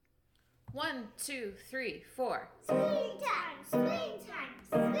1, 2, 3, 4. Screen time, screen time,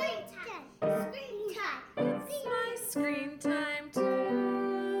 screen time, screen time. It's my screen time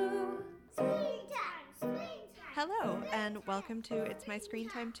too. Screen time, screen time. Hello, and welcome to It's My Screen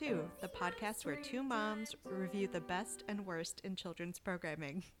Time Too, the podcast where two moms review the best and worst in children's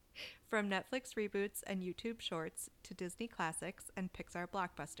programming. From Netflix reboots and YouTube shorts to Disney classics and Pixar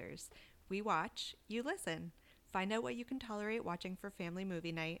blockbusters, we watch, you listen. Find out what you can tolerate watching for family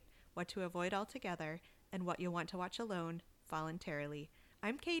movie night, what to avoid altogether, and what you'll want to watch alone, voluntarily.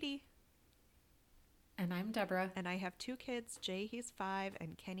 I'm Katie. And I'm Deborah. And I have two kids, Jay, he's 5,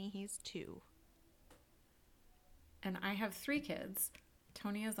 and Kenny, he's 2. And I have 3 kids.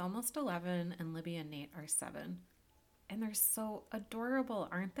 Tony is almost 11, and Libby and Nate are 7. And they're so adorable,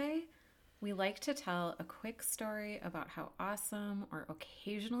 aren't they? We like to tell a quick story about how awesome or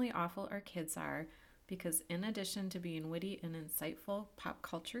occasionally awful our kids are, because in addition to being witty and insightful pop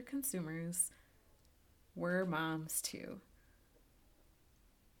culture consumers, we're moms too.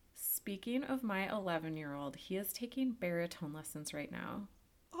 Speaking of my 11-year-old, he is taking baritone lessons right now.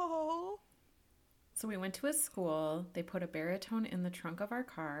 Oh. So we went to his school, they put a baritone in the trunk of our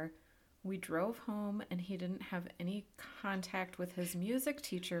car, we drove home, and he didn't have any contact with his music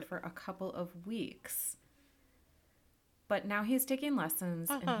teacher for a couple of weeks. But now he's taking lessons,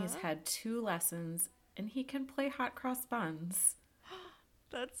 and he's had 2 lessons, and he can play hot cross buns.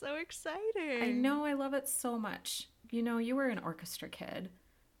 That's so exciting. I know, I love it so much. You know, you were an orchestra kid.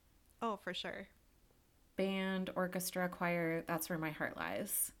 Oh, for sure. Band, orchestra, choir, that's where my heart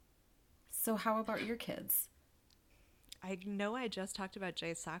lies. So how about your kids? I know I just talked about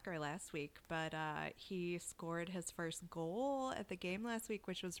Jay's soccer last week, but he scored his first goal at the game last week,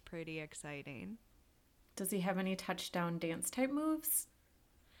 which was pretty exciting. Does he have any touchdown dance type moves?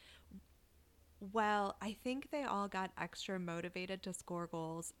 Well, I think they all got extra motivated to score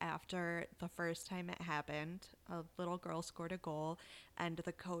goals after the first time it happened. A little girl scored a goal, and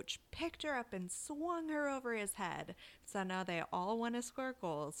the coach picked her up and swung her over his head. So now they all want to score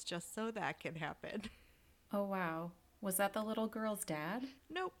goals just so that can happen. Oh, wow. Was that the little girl's dad?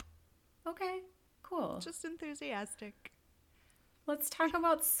 Nope. Okay, cool. Just enthusiastic. Let's talk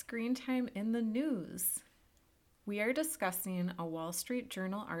about screen time in the news. We are discussing a Wall Street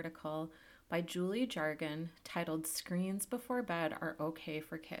Journal article by Julie Jargon titled "Screens Before Bed Are Okay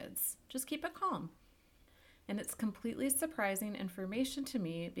for Kids. Just keep it calm." And it's completely surprising information to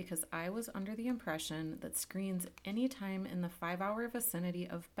me because I was under the impression that screens anytime in the 5-hour vicinity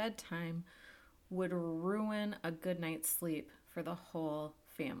of bedtime would ruin a good night's sleep for the whole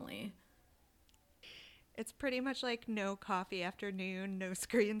family. It's pretty much like no coffee afternoon, no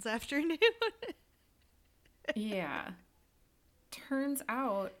screens afternoon. Yeah. Turns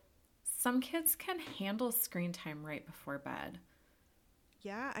out some kids can handle screen time right before bed.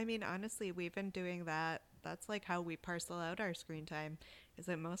 Yeah, I mean, honestly, we've been doing that. That's like how we parcel out our screen time, is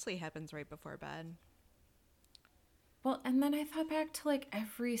it mostly happens right before bed. Well, and then I thought back to like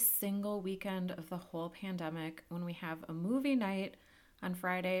every single weekend of the whole pandemic when we have a movie night on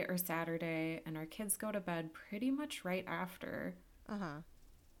Friday or Saturday and our kids go to bed pretty much right after. Uh-huh.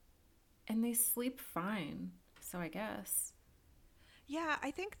 And they sleep fine, so I guess. Yeah,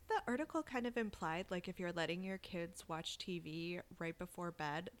 I think the article kind of implied like if you're letting your kids watch TV right before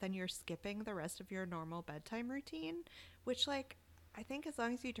bed, then you're skipping the rest of your normal bedtime routine, which like I think as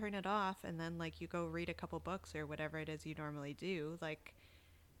long as you turn it off and then like you go read a couple books or whatever it is you normally do, like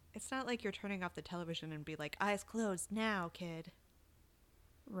it's not like you're turning off the television and be like, eyes closed now, kid.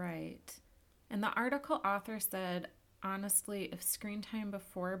 Right. And the article author said, honestly, if screen time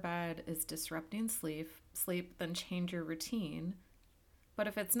before bed is disrupting sleep, then change your routine. But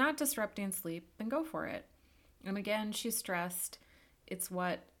if it's not disrupting sleep, then go for it. And again, she stressed, it's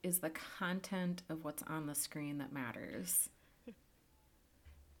what is the content of what's on the screen that matters.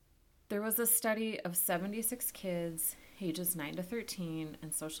 There was a study of 76 kids, ages 9 to 13,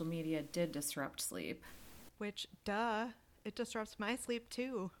 and social media did disrupt sleep. Which, duh, it disrupts my sleep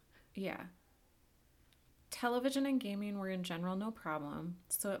too. Yeah. Television and gaming were in general no problem,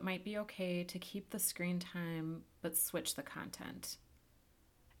 so it might be okay to keep the screen time but switch the content.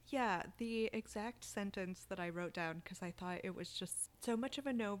 Yeah, the exact sentence that I wrote down, because I thought it was just so much of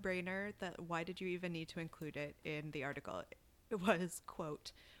a no-brainer that why did you even need to include it in the article? It was,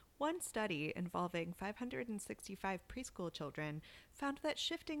 quote, "One study involving 565 preschool children found that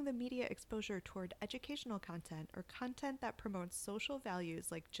shifting the media exposure toward educational content or content that promotes social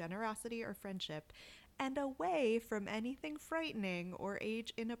values like generosity or friendship and away from anything frightening or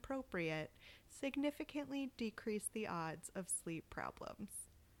age inappropriate significantly decreased the odds of sleep problems."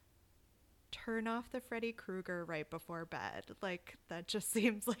 turn off the Freddy Krueger right before bed. Like, that just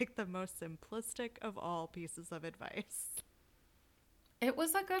seems like the most simplistic of all pieces of advice. It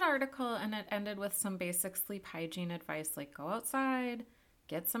was a good article, and it ended with some basic sleep hygiene advice like go outside,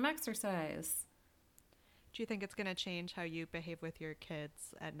 get some exercise. Do you think it's going to change how you behave with your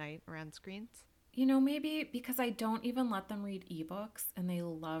kids at night around screens? You know, maybe because I don't even let them read ebooks, and they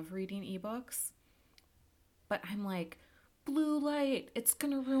love reading ebooks. But I'm like, blue light, it's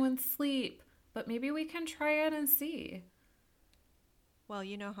going to ruin sleep. But maybe we can try it and see. Well,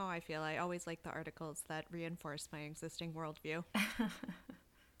 you know how I feel. I always like the articles that reinforce my existing worldview.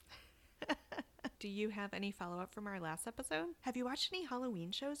 Do you have any follow-up from our last episode? Have you watched any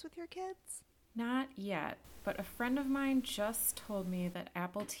Halloween shows with your kids? Not yet, but a friend of mine just told me that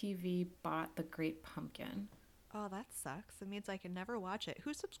Apple TV bought The Great Pumpkin. Oh, that sucks. It means I can never watch it.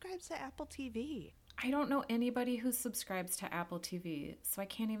 Who subscribes to Apple TV? I don't know anybody who subscribes to Apple TV, so I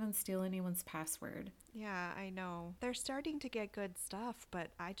can't even steal anyone's password. Yeah, I know. They're starting to get good stuff,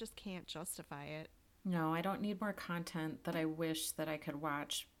 but I just can't justify it. No, I don't need more content that I wish that I could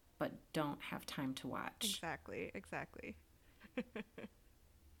watch, but don't have time to watch. Exactly. Do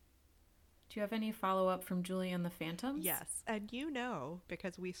you have any follow-up from Julie and the Phantoms? Yes, and you know,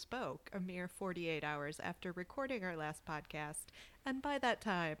 because we spoke a mere 48 hours after recording our last podcast, and by that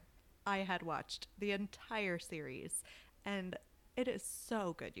time, I had watched the entire series, and it is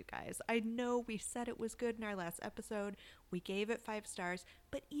so good, you guys. I know we said it was good in our last episode. We gave it 5 stars,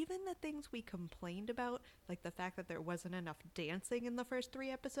 but even the things we complained about, like the fact that there wasn't enough dancing in the first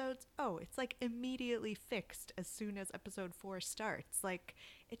 3 episodes, it's like immediately fixed as soon as episode 4 starts. Like,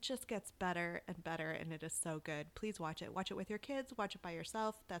 it just gets better and better, and it is so good. Please watch it. Watch it with your kids. Watch it by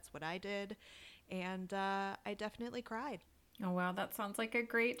yourself. That's what I did, and I definitely cried. Oh, wow, that sounds like a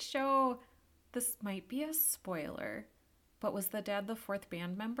great show. This might be a spoiler, but was the dad the 4th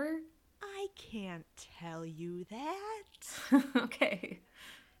band member? I can't tell you that. Okay.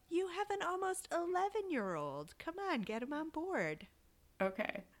 You have an almost 11-year-old. Come on, get him on board.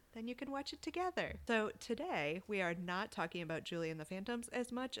 Okay. Then you can watch it together. So today, we are not talking about Julie and the Phantoms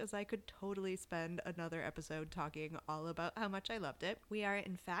as much as I could totally spend another episode talking all about how much I loved it. We are,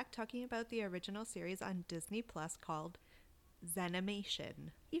 in fact, talking about the original series on Disney Plus called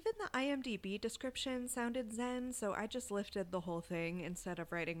Zenimation. Even the IMDb description sounded zen, so I just lifted the whole thing instead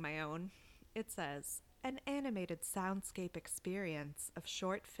of writing my own. It says, an animated soundscape experience of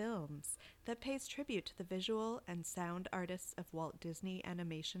short films that pays tribute to the visual and sound artists of Walt Disney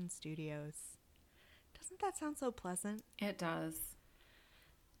Animation Studios. Doesn't that sound so pleasant? It does.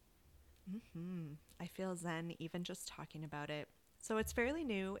 I feel zen even just talking about it. So it's fairly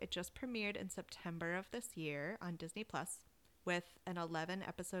new. It just premiered in September of this year on Disney Plus, with an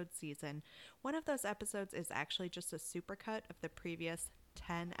 11-episode season. One of those episodes is actually just a supercut of the previous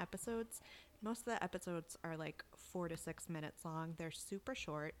 10 episodes. Most of the episodes are like 4 to 6 minutes long. They're super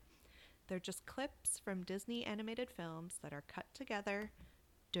short. They're just clips from Disney animated films that are cut together,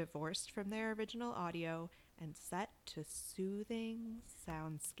 divorced from their original audio, and set to soothing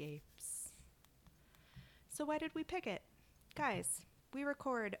soundscapes. So why did we pick it? Guys, we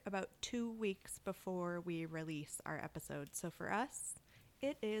record about 2 weeks before we release our episode. So for us,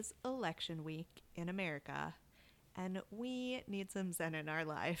 it is election week in America, and we need some zen in our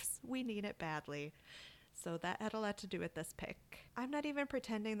lives. We need it badly. So that had a lot to do with this pick. I'm not even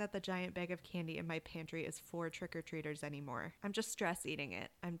pretending that the giant bag of candy in my pantry is for trick-or-treaters anymore. I'm just stress eating it.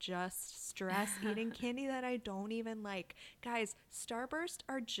 I'm just stress eating candy that I don't even like. Guys, Starburst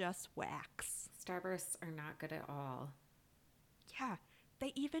are just wax. Starbursts are not good at all. Yeah,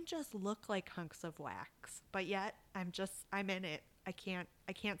 they even just look like hunks of wax. But yet, I'm in it. I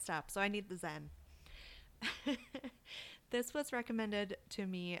can't stop. So I need the zen. This was recommended to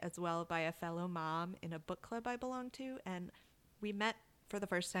me as well by a fellow mom in a book club I belong to, and we met for the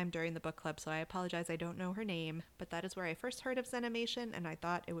first time during the book club, so I apologize I don't know her name, but that is where I first heard of Zenimation, and I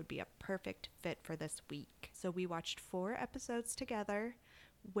thought it would be a perfect fit for this week. So we watched 4 episodes together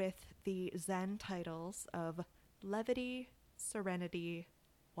with the Zen titles of Levity, Serenity,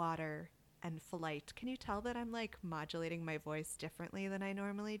 Water, and Flight. Can you tell that I'm like modulating my voice differently than I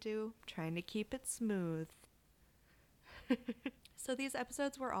normally do? Trying to keep it smooth. So these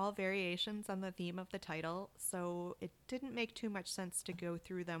episodes were all variations on the theme of the title, so it didn't make too much sense to go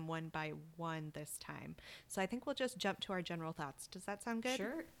through them one by one this time. So I think we'll just jump to our general thoughts. Does that sound good?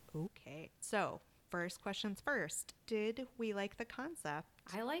 Sure. Okay. So first questions first. Did we like the concept?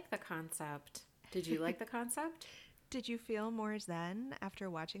 I like the concept. Did you like the concept? Did you feel more zen after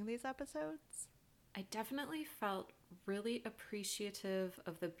watching these episodes? I definitely felt really appreciative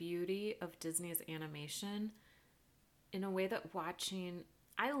of the beauty of Disney's animation in a way that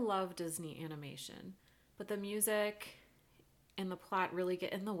I love Disney animation, but the music and the plot really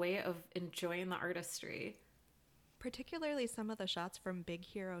get in the way of enjoying the artistry. Particularly some of the shots from Big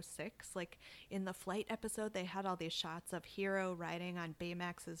Hero 6. Like in the flight episode, they had all these shots of Hero riding on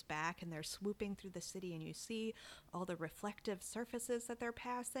Baymax's back and they're swooping through the city, and you see all the reflective surfaces that they're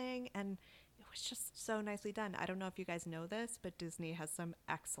passing. And it was just so nicely done. I don't know if you guys know this, but Disney has some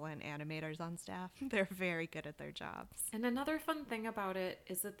excellent animators on staff. They're very good at their jobs. And another fun thing about it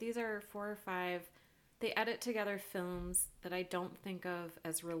is that these are 4 or 5. They edit together films that I don't think of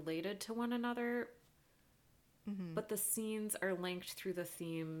as related to one another, but the scenes are linked through the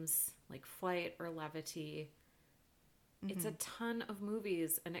themes like flight or levity. It's a ton of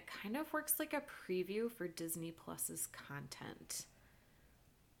movies, and it kind of works like a preview for Disney Plus's content.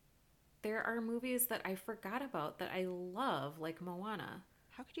 There are movies that I forgot about that I love, like Moana.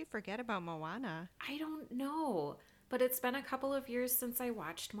 How could you forget about Moana? I don't know, but it's been a couple of years since I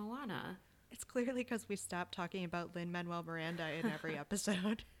watched Moana. It's clearly because we stopped talking about Lin-Manuel Miranda in every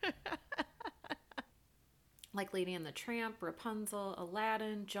episode. Like Lady and the Tramp, Rapunzel,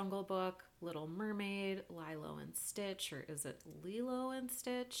 Aladdin, Jungle Book, Little Mermaid, Lilo and Stitch, or is it Lilo and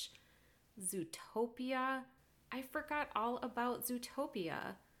Stitch? Zootopia. I forgot all about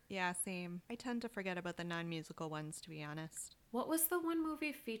Zootopia. Yeah, same. I tend to forget about the non-musical ones, to be honest. What was the one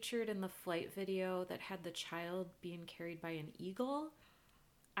movie featured in the flight video that had the child being carried by an eagle?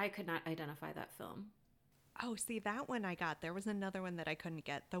 I could not identify that film. Oh, see, that one I got. There was another one that I couldn't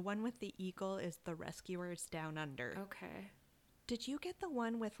get. The one with the eagle is The Rescuers Down Under. Okay. Did you get the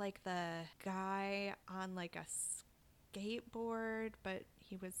one with, like, the guy on, like, a skateboard, but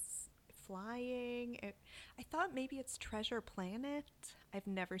he was flying? I thought maybe it's Treasure Planet. I've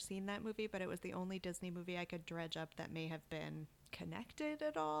never seen that movie, but it was the only Disney movie I could dredge up that may have been connected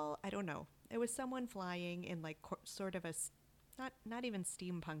at all. I don't know. It was someone flying in, like, sort of a... Not even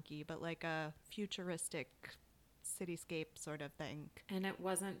steampunky, but like a futuristic cityscape sort of thing. And it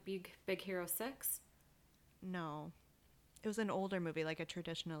wasn't Big Hero 6? No. It was an older movie, like a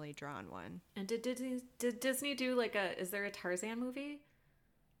traditionally drawn one. And did Disney do like is there a Tarzan movie?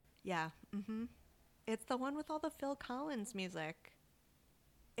 Yeah. It's the one with all the Phil Collins music.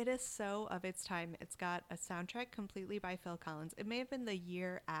 It is so of its time. It's got a soundtrack completely by Phil Collins. It may have been the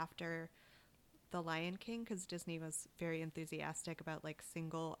year after The Lion King, because Disney was very enthusiastic about like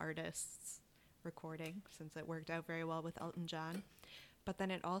single artists recording, since it worked out very well with Elton John. But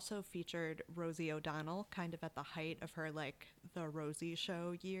then it also featured Rosie O'Donnell, kind of at the height of her like the Rosie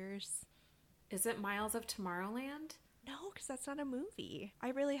Show years. Is it Miles of Tomorrowland? No, because that's not a movie. I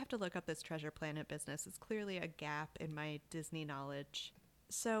really have to look up this Treasure Planet business. It's clearly a gap in my Disney knowledge.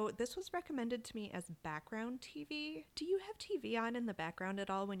 So this was recommended to me as background TV. Do you have TV on in the background at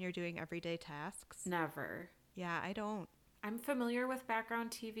all when you're doing everyday tasks? Never. Yeah, I don't. I'm familiar with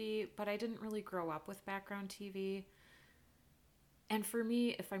background TV, but I didn't really grow up with background TV. And for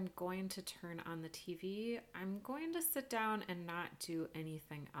me, if I'm going to turn on the TV, I'm going to sit down and not do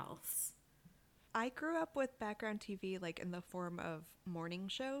anything else. I grew up with background TV like in the form of morning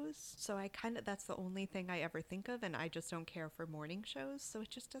shows, so that's the only thing I ever think of, and I just don't care for morning shows, so it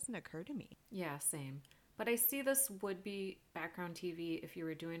just doesn't occur to me. Yeah, same. But I see this would be background TV if you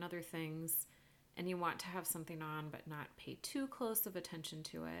were doing other things and you want to have something on but not pay too close of attention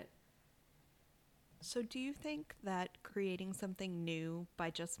to it. So do you think that creating something new by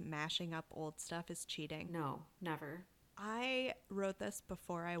just mashing up old stuff is cheating? No, never. I wrote this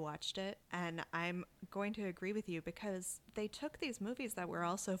before I watched it, and I'm going to agree with you because they took these movies that we're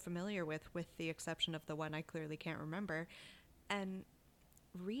all so familiar with the exception of the one I clearly can't remember, and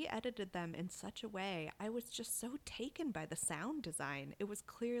re-edited them in such a way. I was just so taken by the sound design. It was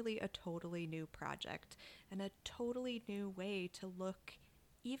clearly a totally new project and a totally new way to look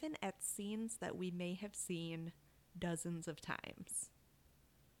even at scenes that we may have seen dozens of times.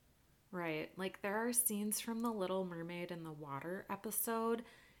 Right. Like there are scenes from The Little Mermaid in the water episode,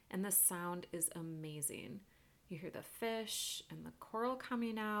 and the sound is amazing. You hear the fish and the coral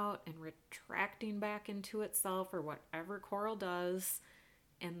coming out and retracting back into itself, or whatever coral does,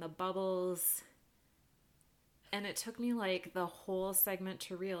 and the bubbles. And it took me like the whole segment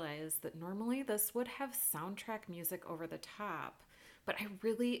to realize that normally this would have soundtrack music over the top, but I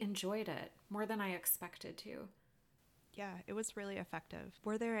really enjoyed it more than I expected to. Yeah, it was really effective.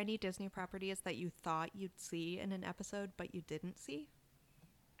 Were there any Disney properties that you thought you'd see in an episode but you didn't see?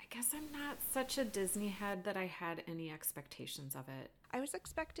 I guess I'm not such a Disney head that I had any expectations of it. I was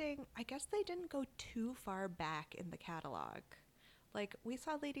expecting, I guess they didn't go too far back in the catalog. Like, we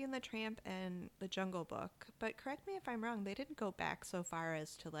saw Lady and the Tramp and The Jungle Book, but correct me if I'm wrong, they didn't go back so far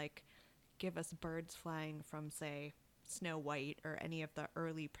as to, like, give us birds flying from, say, Snow White or any of the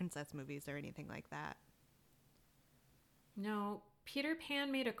early princess movies or anything like that. No, Peter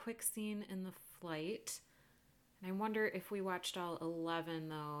Pan made a quick scene in the flight. And I wonder if we watched all 11,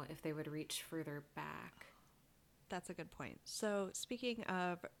 though, if they would reach further back. That's a good point. So, speaking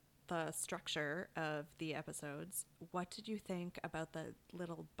of the structure of the episodes, what did you think about the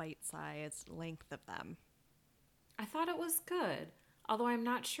little bite-sized length of them? I thought it was good, although I'm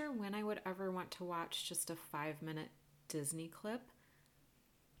not sure when I would ever want to watch just a 5-minute Disney clip.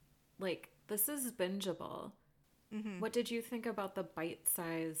 Like, this is bingeable. Mm-hmm. What did you think about the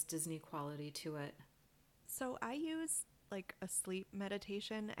bite-sized Disney quality to it? So, I use like a sleep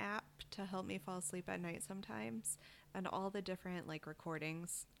meditation app to help me fall asleep at night sometimes, and all the different like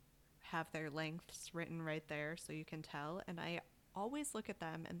recordings have their lengths written right there so you can tell, and I always look at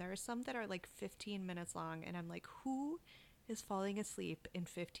them, and there are some that are like 15 minutes long, and I'm like, who is falling asleep in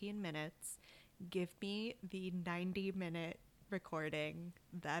 15 minutes? Give me the 90-minute recording.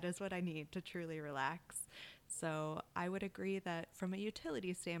 That is what I need to truly relax. So I would agree that from a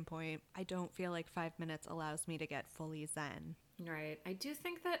utility standpoint, I don't feel like 5 minutes allows me to get fully zen. Right. I do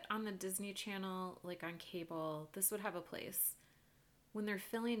think that on the Disney Channel, like on cable, this would have a place. When they're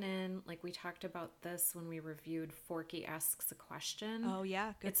filling in, like we talked about this when we reviewed Forky Asks a Question. Oh,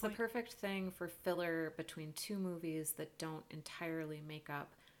 yeah, good It's point. the perfect thing for filler between two movies that don't entirely make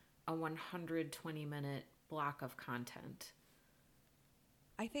up a 120-minute block of content.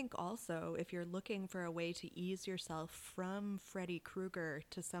 I think also if you're looking for a way to ease yourself from Freddy Krueger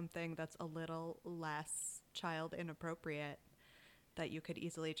to something that's a little less child inappropriate, that you could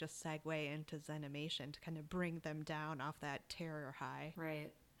easily just segue into Zenimation to kind of bring them down off that terror high.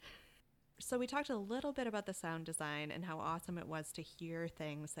 Right. So we talked a little bit about the sound design and how awesome it was to hear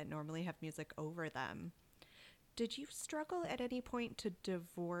things that normally have music over them. Did you struggle at any point to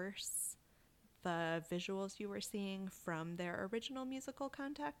divorce the visuals you were seeing from their original musical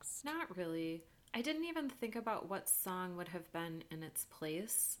context? Not really. I didn't even think about what song would have been in its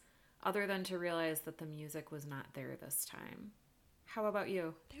place, other than to realize that the music was not there this time. How about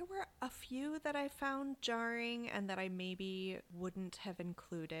you? There were a few that I found jarring and that I maybe wouldn't have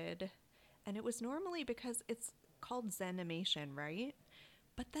included. And it was normally because it's called Zenimation, right?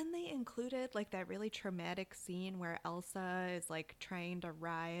 But then they included like that really traumatic scene where Elsa is like trying to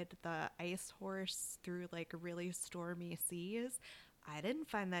ride the ice horse through like really stormy seas. I didn't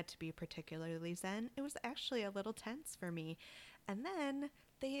find that to be particularly zen. It was actually a little tense for me. And then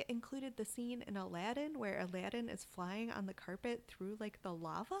they included the scene in Aladdin where Aladdin is flying on the carpet through like the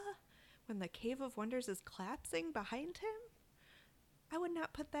lava when the Cave of Wonders is collapsing behind him. I would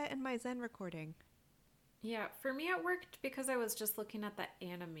not put that in my zen recording. Yeah, for me it worked because I was just looking at the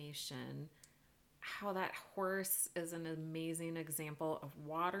animation. How that horse is an amazing example of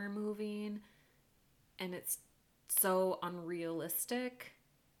water moving, and it's so unrealistic,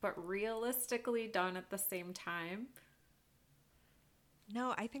 but realistically done at the same time.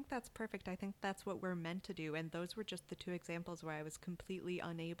 No, I think that's perfect. I think that's what we're meant to do. And those were just the two examples where I was completely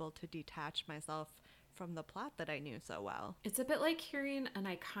unable to detach myself from the plot that I knew so well. It's a bit like hearing an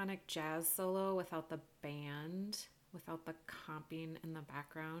iconic jazz solo without the band, without the comping in the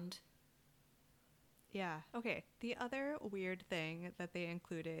background. Yeah. Okay. The other weird thing that they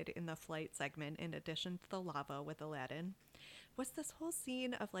included in the flight segment, in addition to the lava with Aladdin, was this whole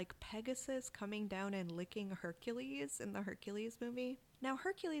scene of like Pegasus coming down and licking Hercules in the Hercules movie. Now,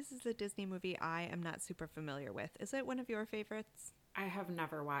 Hercules is a Disney movie I am not super familiar with. Is it one of your favorites? I have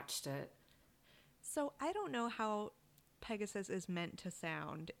never watched it. So I don't know how Pegasus is meant to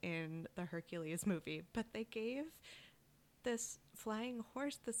sound in the Hercules movie, but they gave this flying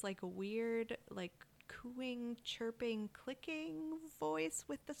horse this like weird, like cooing, chirping, clicking voice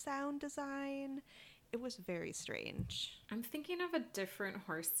with the sound design. It was very strange. I'm thinking of a different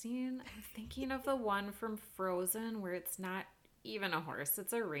horse scene. I'm thinking of the one from Frozen where it's not even a horse,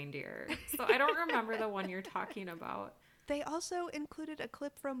 it's a reindeer. So I don't remember the one you're talking about. They also included a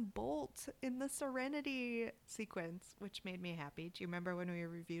clip from Bolt in the Serenity sequence, which made me happy. Do you remember when we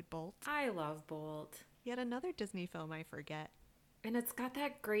reviewed Bolt? I love Bolt. Yet another Disney film I forget. And it's got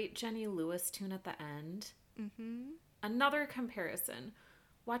that great Jenny Lewis tune at the end. Mm-hmm. Another comparison.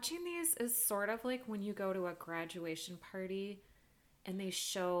 Watching these is sort of like when you go to a graduation party and they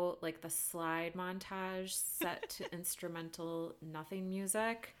show like the slide montage set to instrumental nothing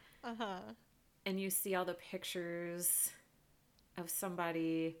music. Uh-huh. And you see all the pictures of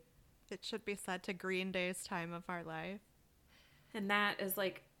somebody. It should be set to Green Day's Time of Our Life. And that is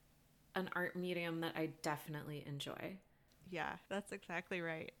like an art medium that I definitely enjoy. Yeah, that's exactly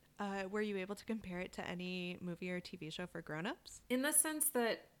right. Were you able to compare it to any movie or TV show for grown-ups? In the sense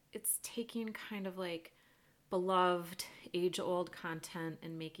that it's taking kind of like beloved, age-old content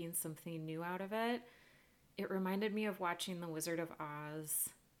and making something new out of it. It reminded me of watching The Wizard of Oz,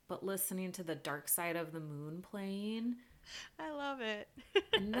 but listening to The Dark Side of the Moon playing. I love it.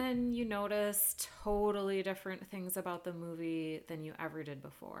 And then you notice totally different things about the movie than you ever did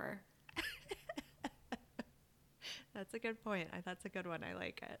before. That's a good point. That's a good one. I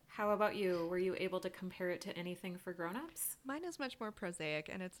like it. How about you? Were you able to compare it to anything for grown-ups? Mine is much more prosaic,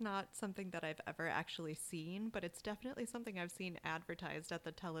 and it's not something that I've ever actually seen, but it's definitely something I've seen advertised at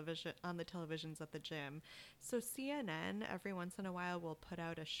the television on the televisions at the gym. So CNN every once in a while will put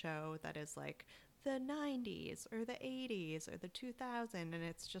out a show that is like the 90s or the 80s or the 2000s, and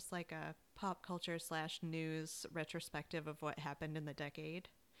it's just like a pop culture / news retrospective of what happened in the decade,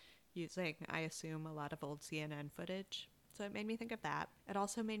 using, I assume, a lot of old CNN footage. So it made me think of that. It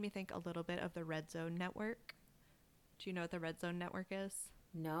also made me think a little bit of the Red Zone Network. Do you know what the Red Zone Network is?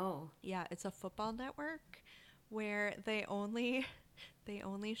 No. Yeah, it's a football network where they only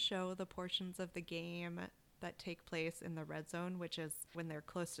show the portions of the game that take place in the red zone, which is when they're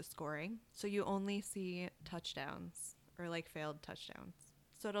close to scoring. So you only see touchdowns or like failed touchdowns.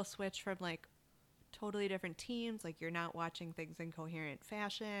 So it'll switch from like totally different teams, like you're not watching things in coherent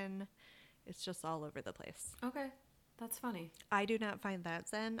fashion. It's just all over the place. Okay, that's funny. I do not find that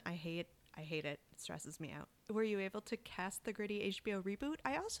zen. I hate it. It stresses me out. Were you able to cast the gritty HBO reboot?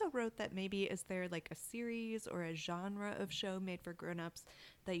 I also wrote that maybe is there like a series or a genre of show made for grown-ups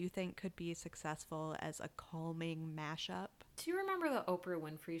that you think could be successful as a calming mashup? Do you remember the Oprah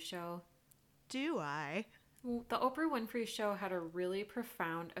Winfrey Show? Do I? The Oprah Winfrey Show had a really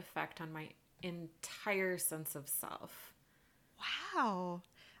profound effect on my entire sense of self. Wow.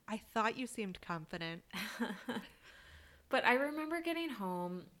 I thought you seemed confident. But I remember getting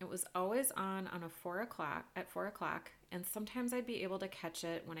home. It was always on at 4 o'clock, and sometimes I'd be able to catch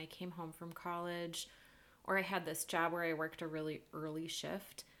it when I came home from college, or I had this job where I worked a really early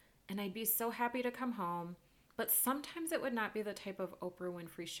shift, and I'd be so happy to come home. But sometimes it would not be the type of Oprah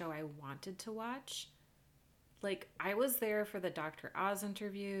Winfrey Show I wanted to watch. Like, I was there for the Dr. Oz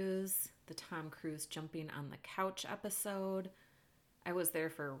interviews, the Tom Cruise jumping on the couch episode. I was there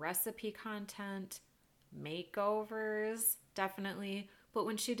for recipe content, makeovers, definitely. But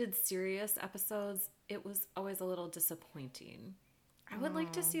when she did serious episodes, it was always a little disappointing. I would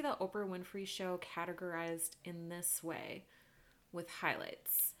like to see the Oprah Winfrey Show categorized in this way, with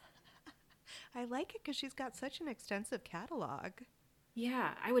highlights. I like it because she's got such an extensive catalog.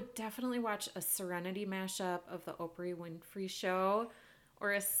 Yeah, I would definitely watch a Serenity mashup of the Oprah Winfrey Show,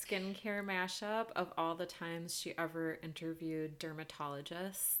 or a skincare mashup of all the times she ever interviewed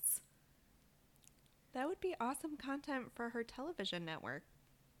dermatologists. That would be awesome content for her television network.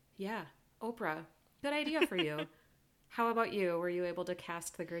 Yeah, Oprah. Good idea for you. How about you? Were you able to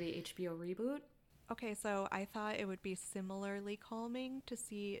cast the gritty HBO reboot? Okay, so I thought it would be similarly calming to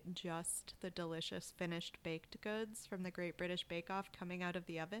see just the delicious finished baked goods from the Great British Bake Off coming out of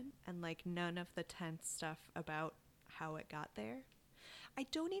the oven, and like none of the tense stuff about how it got there. I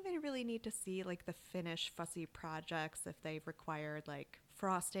don't even really need to see like the finished fussy projects if they've required like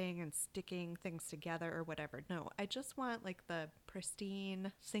frosting and sticking things together or whatever. No, I just want like the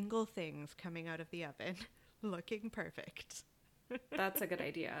pristine single things coming out of the oven looking perfect. That's a good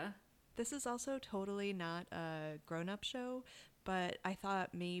idea. This is also totally not a grown-up show, but I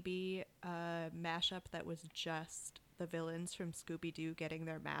thought maybe a mashup that was just the villains from Scooby-Doo getting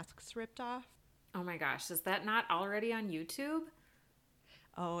their masks ripped off. Oh my gosh, is that not already on YouTube?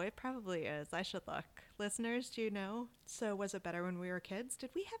 Oh, it probably is. I should look. Listeners, do you know? So was it better when we were kids? Did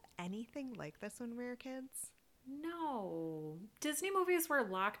we have anything like this when we were kids? No. Disney movies were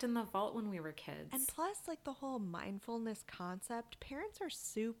locked in the vault when we were kids. And plus, like the whole mindfulness concept, parents are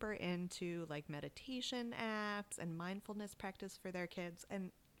super into like meditation apps and mindfulness practice for their kids.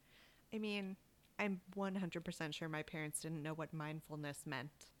 And I mean, I'm 100% sure my parents didn't know what mindfulness meant.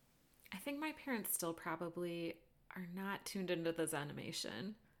 I think my parents still probably are not tuned into this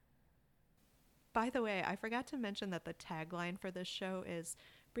animation. By the way, I forgot to mention that the tagline for this show is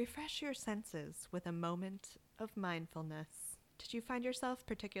refresh your senses with a moment of mindfulness. Did you find yourself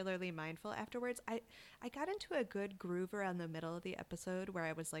particularly mindful afterwards? I got into a good groove around the middle of the episode where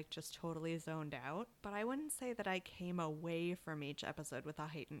I was like just totally zoned out, but I wouldn't say that I came away from each episode with a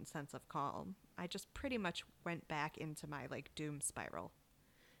heightened sense of calm. I just pretty much went back into my like doom spiral.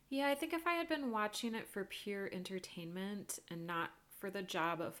 Yeah, I think if I had been watching it for pure entertainment and not for the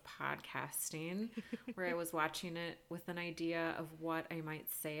job of podcasting, where I was watching it with an idea of what I might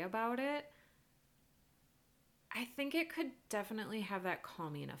say about it, I think it could definitely have that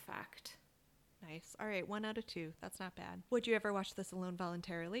calming effect. Nice. All right, 1 out of 2. That's not bad. Would you ever watch this alone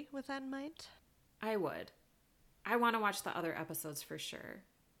voluntarily with that in mind? I would. I want to watch the other episodes for sure.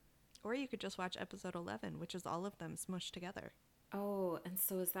 Or you could just watch episode 11, which is all of them smushed together. Oh, and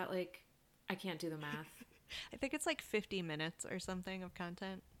so is that like, I can't do the math. I think it's like 50 minutes or something of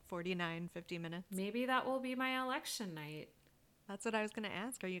content. 49, 50 minutes. Maybe that will be my election night. That's what I was going to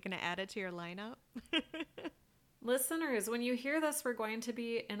ask. Are you going to add it to your lineup? Listeners, when you hear this, we're going to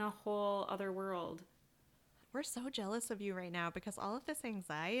be in a whole other world. We're so jealous of you right now because all of this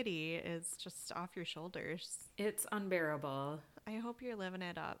anxiety is just off your shoulders. It's unbearable. I hope you're living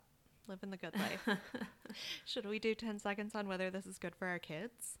it up. Living the good life. Should we do 10 seconds on whether this is good for our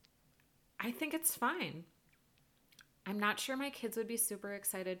kids? I think it's fine. I'm not sure my kids would be super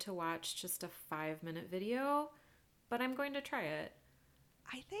excited to watch just a 5-minute video, but I'm going to try it.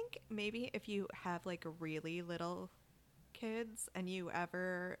 I think maybe if you have like really little kids and you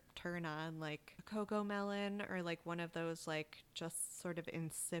ever turn on like a Coco Melon or like one of those like just sort of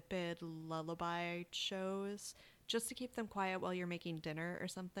insipid lullaby shows just to keep them quiet while you're making dinner or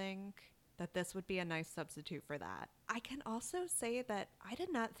something, that this would be a nice substitute for that. I can also say that I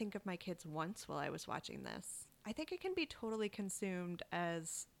did not think of my kids once while I was watching this. I think it can be totally consumed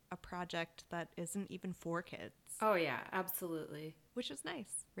as a project that isn't even for kids. Oh yeah, absolutely. Which is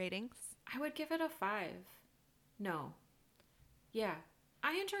nice. Ratings? I would give it a 5. No. Yeah,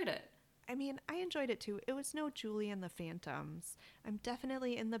 I enjoyed it. I mean, I enjoyed it too. It was no Julie and the Phantoms. I'm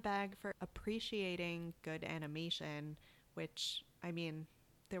definitely in the bag for appreciating good animation, which, I mean,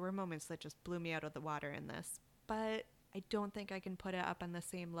 there were moments that just blew me out of the water in this. But I don't think I can put it up on the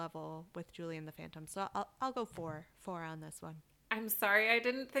same level with Julie and the Phantoms. So I'll go 4 on this one. I'm sorry, I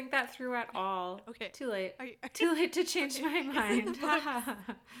didn't think that through at all. Okay. Too late. Are you- Too late to change my mind.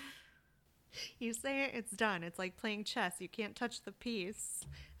 You say it, it's done. It's like playing chess. You can't touch the piece.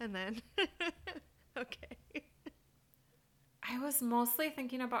 And then, okay. I was mostly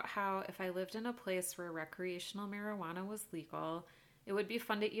thinking about how if I lived in a place where recreational marijuana was legal, it would be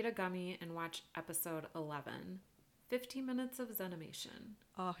fun to eat a gummy and watch episode 11. 50 minutes of Zenimation.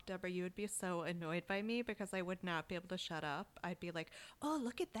 Oh, Deborah, you would be so annoyed by me because I would not be able to shut up. I'd be like, oh,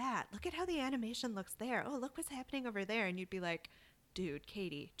 look at that. Look at how the animation looks there. Oh, look what's happening over there. And you'd be like, dude,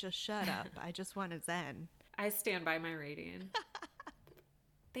 Katie, just shut up. I just want a Zen. I stand by my rating.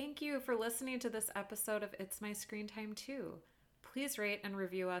 Thank you for listening to this episode of It's My Screen Time Too. Please rate and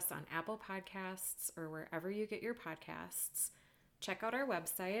review us on Apple Podcasts or wherever you get your podcasts. Check out our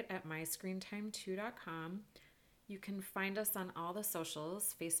website at myscreentime2.com. You can find us on all the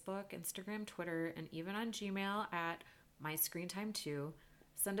socials, Facebook, Instagram, Twitter, and even on Gmail at myscreentime2.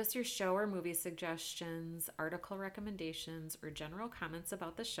 Send us your show or movie suggestions, article recommendations, or general comments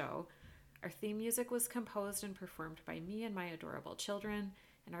about the show. Our theme music was composed and performed by me and my adorable children,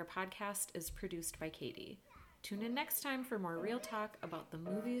 and our podcast is produced by Katie. Tune in next time for more real talk about the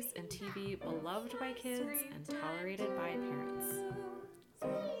movies and TV beloved by kids and tolerated by parents.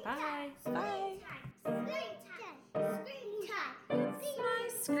 Bye! Bye!